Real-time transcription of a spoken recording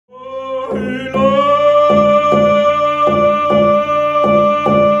We're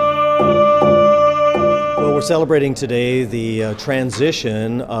celebrating today the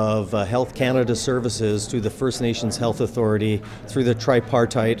transition of Health Canada services to the First Nations Health Authority through the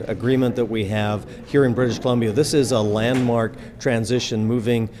tripartite agreement that we have here in British Columbia. This is a landmark transition,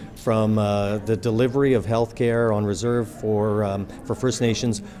 moving from the delivery of health care on reserve for First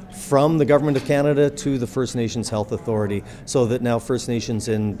Nations from the Government of Canada to the First Nations Health Authority, so that now First Nations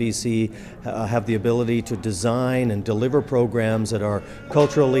in BC have the ability to design and deliver programs that are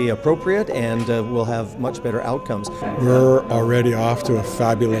culturally appropriate and will have much better outcomes. We're already off to a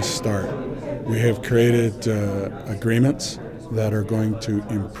fabulous start. We have created agreements that are going to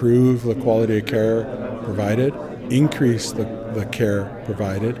improve the quality of care provided, increase the care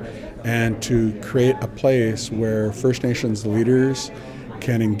provided, and to create a place where First Nations leaders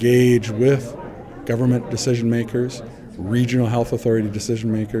can engage with government decision makers, regional health authority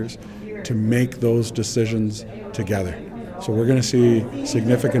decision makers, to make those decisions together. So we're going to see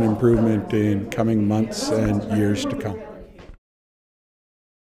significant improvement in coming months and years to come.